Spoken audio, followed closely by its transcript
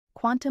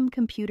Quantum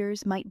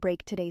computers might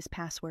break today's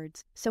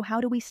passwords, so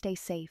how do we stay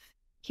safe?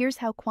 Here's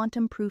how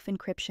quantum-proof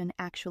encryption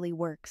actually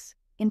works.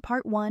 In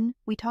part 1,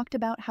 we talked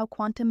about how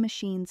quantum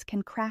machines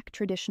can crack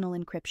traditional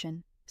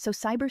encryption. So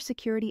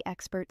cybersecurity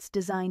experts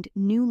designed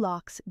new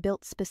locks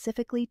built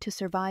specifically to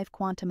survive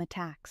quantum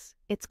attacks.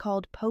 It's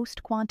called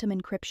post-quantum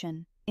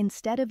encryption.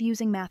 Instead of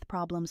using math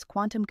problems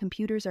quantum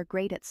computers are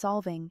great at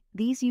solving,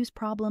 these use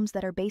problems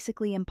that are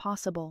basically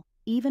impossible,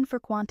 even for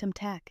quantum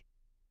tech.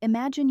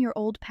 Imagine your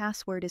old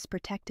password is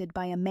protected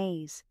by a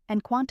maze,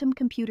 and quantum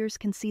computers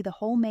can see the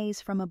whole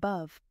maze from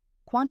above.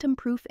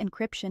 Quantum-proof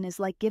encryption is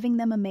like giving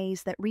them a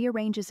maze that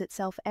rearranges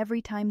itself every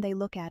time they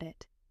look at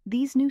it.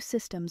 These new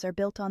systems are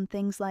built on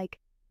things like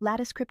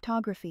lattice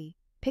cryptography.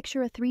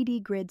 Picture a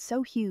 3D grid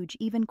so huge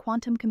even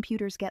quantum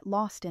computers get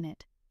lost in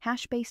it.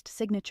 Hash-based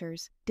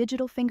signatures,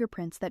 digital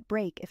fingerprints that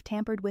break if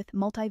tampered with,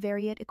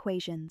 multivariate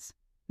equations.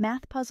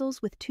 Math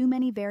puzzles with too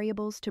many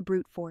variables to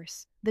brute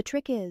force. The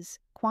trick is,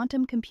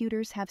 quantum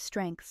computers have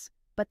strengths,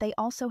 but they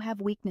also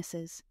have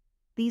weaknesses.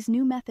 These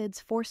new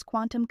methods force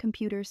quantum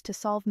computers to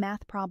solve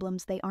math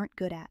problems they aren't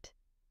good at.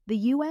 The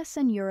US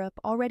and Europe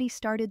already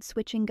started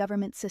switching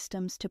government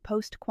systems to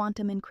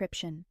post-quantum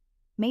encryption.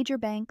 Major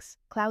banks,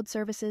 cloud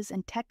services,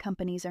 and tech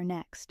companies are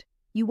next.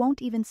 You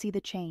won't even see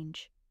the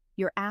change.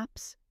 Your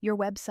apps, your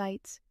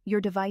websites,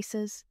 your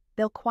devices,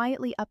 they'll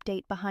quietly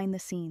update behind the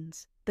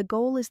scenes. The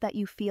goal is that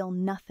you feel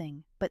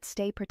nothing, but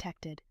stay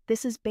protected.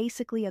 This is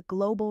basically a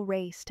global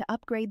race to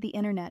upgrade the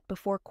internet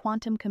before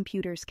quantum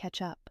computers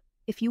catch up.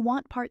 If you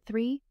want part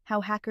 3,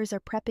 how hackers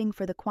are prepping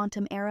for the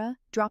quantum era,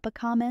 drop a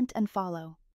comment and follow.